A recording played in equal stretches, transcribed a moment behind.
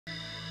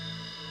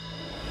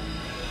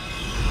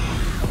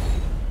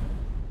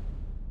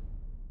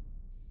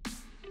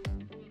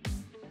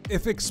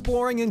If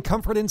exploring in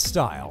comfort and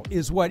style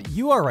is what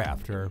you are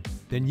after,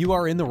 then you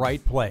are in the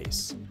right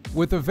place.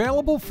 With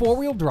available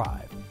four-wheel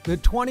drive, the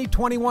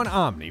 2021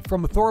 Omni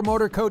from Thor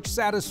Motor Coach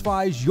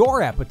satisfies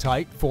your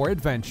appetite for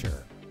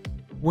adventure.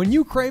 When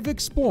you crave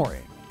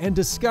exploring and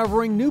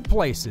discovering new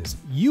places,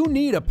 you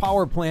need a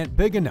power plant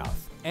big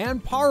enough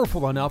and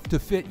powerful enough to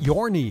fit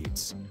your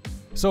needs.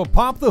 So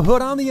pop the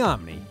hood on the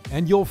Omni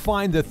and you'll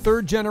find the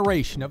third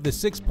generation of the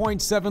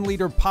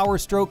 6.7-liter Power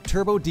Stroke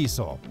turbo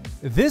diesel.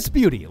 This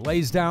beauty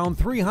lays down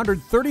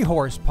 330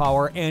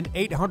 horsepower and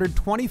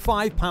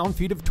 825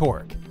 pound-feet of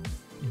torque.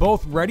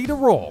 Both ready to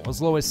roll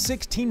as low as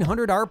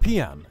 1600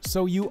 RPM,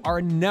 so you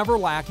are never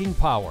lacking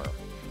power.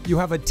 You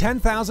have a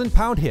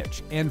 10,000-pound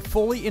hitch and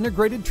fully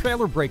integrated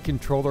trailer brake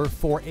controller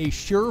for a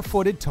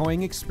sure-footed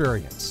towing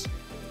experience.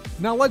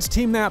 Now let's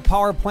team that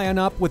power plant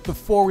up with the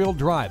four-wheel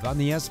drive on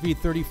the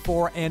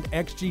SV34 and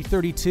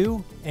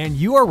XG32, and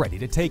you are ready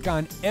to take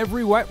on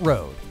every wet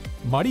road,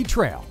 muddy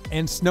trail,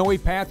 and snowy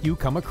path you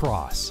come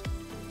across.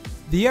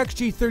 The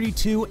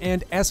XG32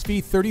 and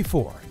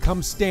SV34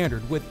 come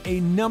standard with a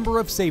number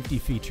of safety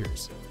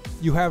features.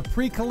 You have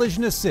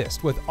pre-collision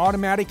assist with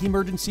automatic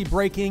emergency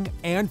braking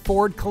and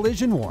forward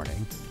collision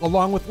warning,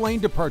 along with lane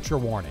departure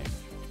warning.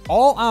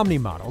 All Omni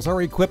models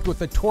are equipped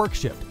with a torque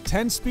shift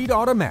 10-speed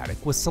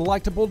automatic with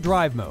selectable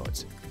drive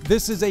modes.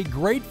 This is a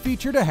great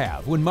feature to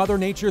have when Mother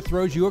Nature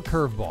throws you a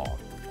curveball.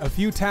 A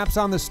few taps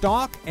on the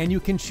stalk and you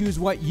can choose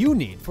what you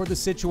need for the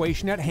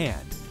situation at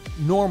hand.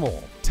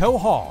 Normal, tow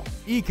haul,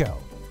 eco,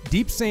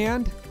 deep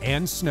sand,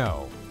 and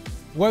snow.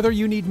 Whether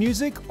you need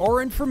music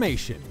or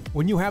information,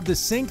 when you have the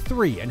Sync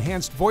 3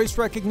 enhanced voice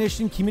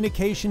recognition,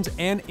 communications,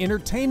 and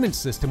entertainment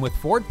system with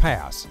Ford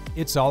Pass,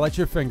 it's all at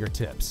your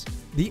fingertips.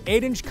 The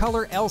 8-inch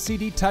color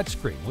LCD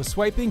touchscreen with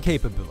swiping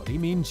capability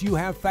means you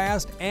have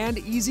fast and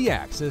easy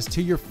access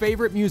to your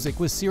favorite music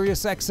with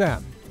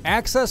SiriusXM.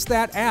 Access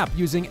that app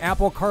using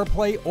Apple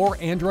CarPlay or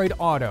Android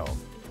Auto.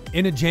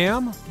 In a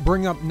jam,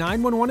 bring up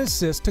 911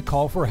 Assist to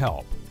call for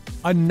help.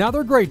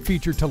 Another great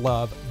feature to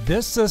love,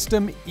 this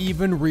system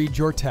even reads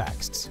your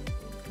texts.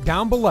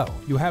 Down below,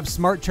 you have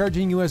smart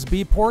charging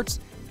USB ports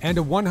and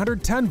a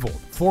 110-volt,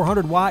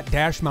 400-watt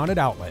dash-mounted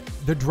outlet.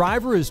 The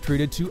driver is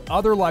treated to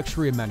other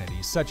luxury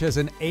amenities such as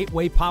an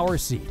 8-way power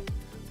seat,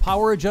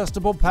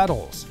 power-adjustable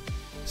pedals,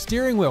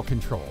 steering wheel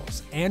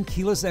controls, and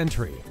keyless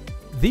entry.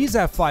 These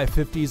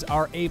F550s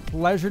are a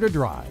pleasure to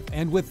drive,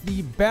 and with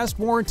the best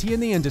warranty in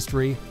the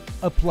industry,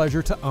 a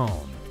pleasure to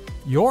own.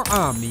 Your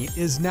Omni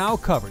is now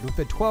covered with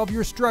a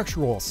 12-year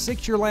structural,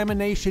 6-year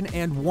lamination,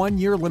 and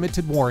 1-year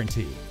limited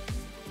warranty.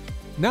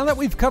 Now that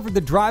we've covered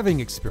the driving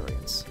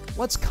experience,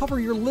 let's cover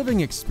your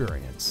living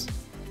experience.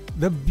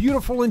 The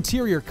beautiful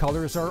interior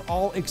colors are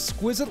all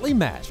exquisitely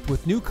matched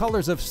with new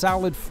colors of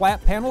solid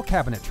flat panel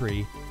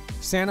cabinetry,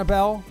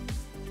 Sanibel,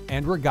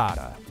 and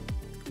Regatta.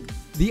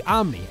 The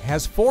Omni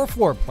has 4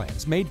 floor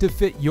plans made to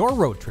fit your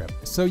road trip,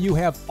 so you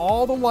have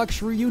all the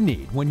luxury you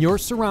need when your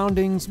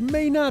surroundings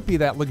may not be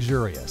that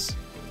luxurious.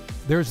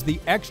 There's the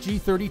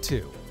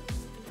XG32,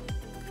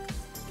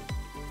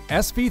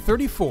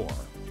 SV34,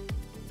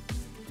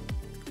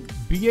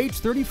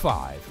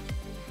 BH35,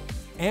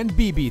 and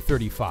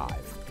BB35.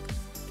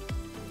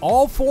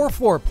 All 4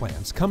 floor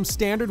plans come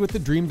standard with the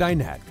Dream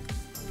Dinette.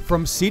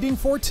 From seating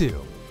for 2,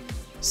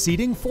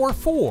 seating for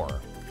 4,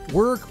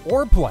 work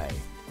or play,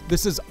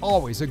 this is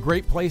always a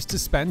great place to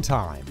spend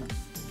time.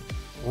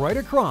 Right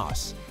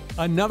across,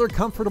 another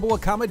comfortable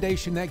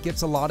accommodation that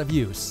gets a lot of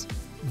use,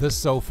 the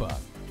sofa.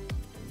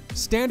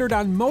 Standard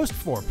on most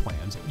floor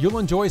plans, you'll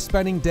enjoy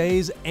spending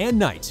days and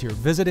nights here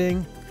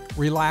visiting,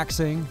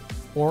 relaxing,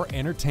 or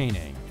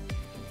entertaining.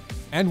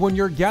 And when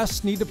your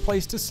guests need a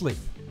place to sleep,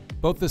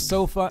 both the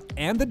sofa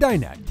and the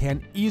dinette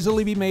can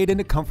easily be made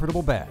into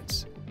comfortable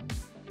beds.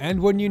 And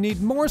when you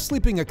need more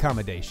sleeping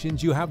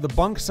accommodations, you have the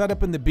bunk set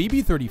up in the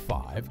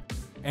BB35,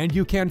 and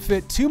you can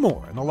fit 2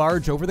 more in the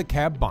large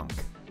over-the-cab bunk.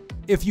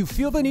 If you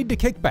feel the need to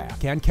kick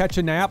back and catch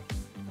a nap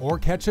or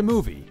catch a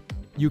movie,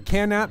 you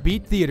cannot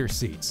beat theater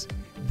seats.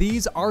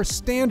 These are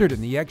standard in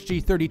the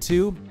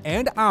XG32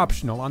 and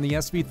optional on the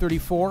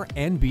SV34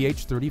 and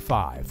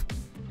BH35.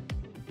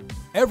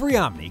 Every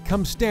Omni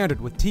comes standard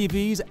with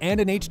TVs and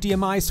an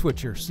HDMI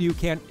switcher, so you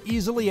can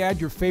easily add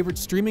your favorite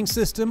streaming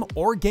system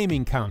or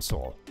gaming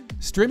console.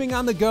 Streaming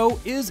on the go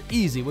is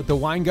easy with the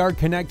Winegard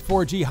Connect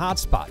 4G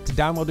hotspot to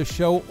download a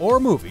show or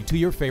movie to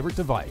your favorite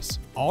device.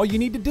 All you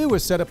need to do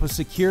is set up a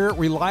secure,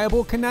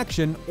 reliable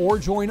connection or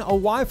join a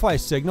Wi-Fi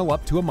signal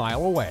up to a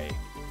mile away.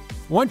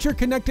 Once you're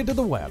connected to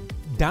the web,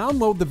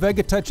 download the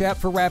VegaTouch app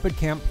for Rapid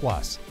Camp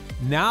Plus.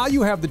 Now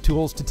you have the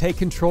tools to take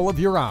control of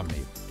your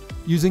Omni.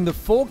 Using the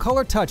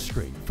full-color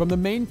touchscreen from the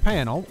main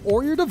panel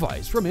or your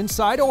device from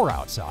inside or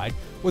outside,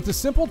 with a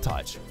simple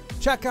touch,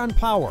 check on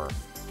power,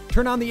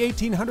 turn on the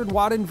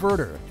 1800-watt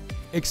inverter,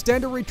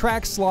 extend or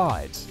retract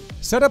slides,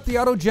 set up the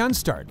auto gen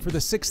start for the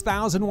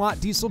 6,000-watt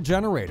diesel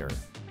generator,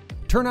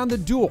 turn on the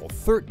dual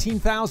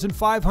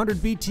 13,500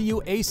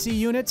 BTU AC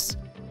units,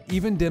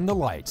 even dim the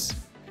lights.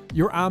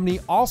 Your Omni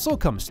also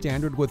comes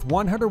standard with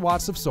 100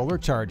 watts of solar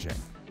charging.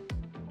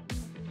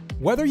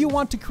 Whether you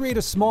want to create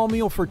a small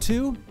meal for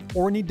two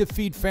or need to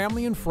feed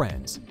family and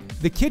friends,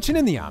 the kitchen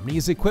in the Omni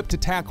is equipped to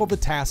tackle the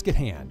task at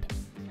hand.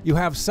 You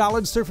have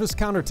solid surface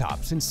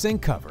countertops and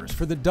sink covers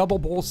for the double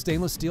bowl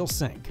stainless steel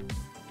sink.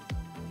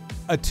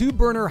 A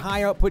 2-burner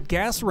high-output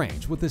gas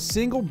range with a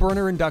single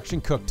burner induction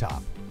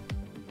cooktop.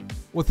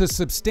 With a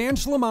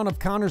substantial amount of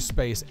counter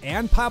space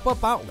and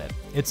pop-up outlet,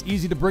 it's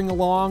easy to bring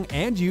along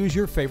and use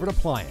your favorite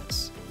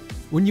appliance.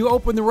 When you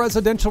open the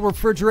residential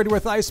refrigerator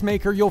with ice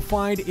maker, you'll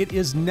find it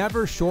is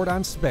never short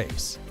on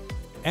space.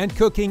 And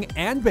cooking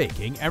and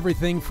baking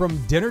everything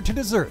from dinner to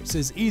desserts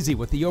is easy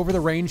with the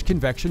over-the-range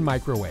convection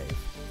microwave.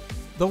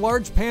 The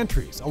large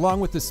pantries,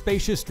 along with the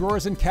spacious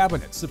drawers and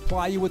cabinets,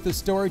 supply you with the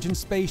storage and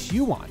space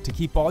you want to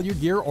keep all your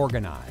gear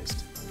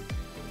organized.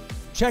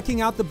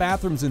 Checking out the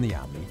bathrooms in the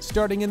Omni,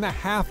 starting in the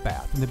half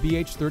bath in the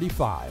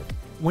BH35.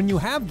 When you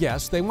have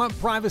guests, they want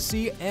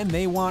privacy and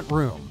they want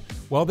room.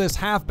 Well, this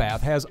half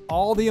bath has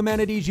all the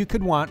amenities you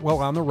could want while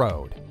on the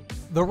road.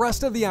 The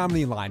rest of the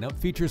Omni lineup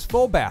features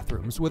full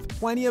bathrooms with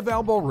plenty of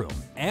elbow room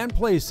and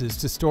places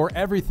to store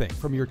everything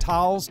from your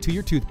towels to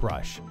your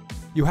toothbrush.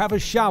 You have a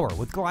shower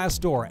with glass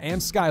door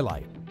and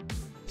skylight,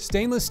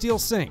 stainless steel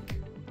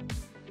sink,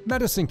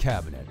 medicine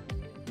cabinet,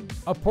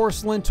 a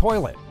porcelain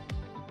toilet,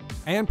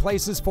 and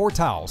places for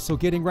towels, so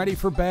getting ready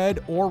for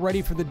bed or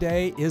ready for the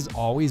day is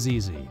always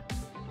easy.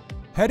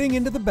 Heading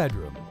into the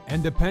bedroom,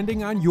 and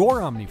depending on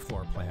your Omni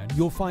floor plan,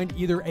 you'll find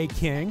either a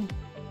king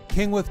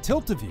with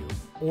tilt-a-view,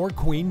 or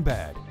queen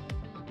bed.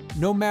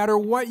 No matter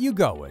what you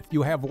go with,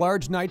 you have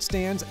large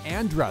nightstands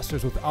and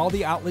dressers with all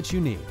the outlets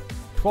you need: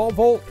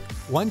 12-volt,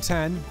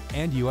 110,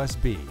 and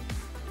USB.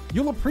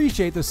 You'll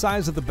appreciate the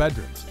size of the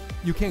bedrooms.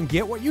 You can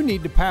get what you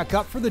need to pack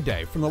up for the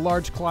day from the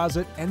large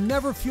closet and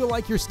never feel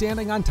like you're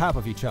standing on top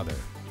of each other.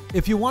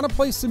 If you want to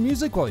play some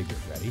music while you get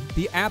ready,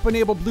 the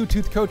app-enabled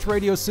Bluetooth Coach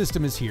radio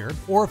system is here,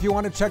 or if you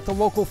want to check the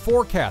local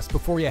forecast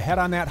before you head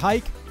on that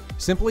hike,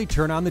 simply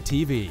turn on the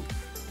TV.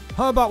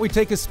 How about we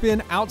take a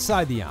spin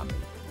outside the Omni?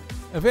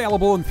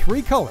 Available in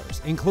 3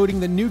 colors, including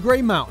the new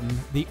gray mountain,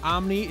 the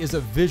Omni is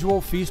a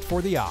visual feast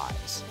for the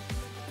eyes.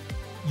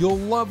 You'll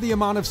love the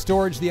amount of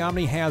storage the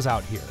Omni has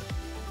out here.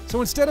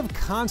 So instead of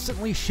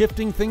constantly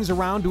shifting things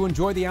around to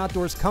enjoy the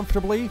outdoors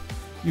comfortably,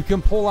 you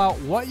can pull out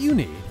what you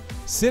need,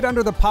 sit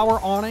under the power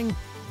awning,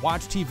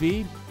 watch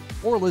TV,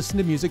 or listen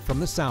to music from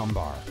the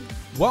soundbar.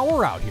 While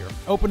we're out here,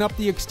 open up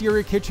the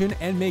exterior kitchen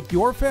and make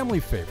your family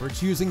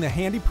favorites using the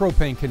handy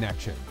propane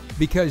connection,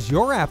 because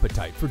your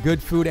appetite for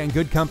good food and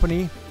good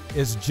company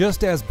is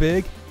just as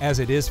big as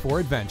it is for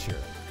adventure.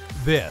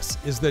 This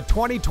is the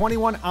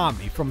 2021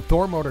 Omni from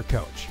Thor Motor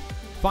Coach.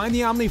 Find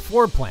the Omni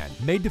floor plan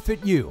made to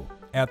fit you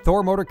at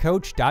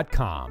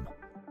thormotorcoach.com.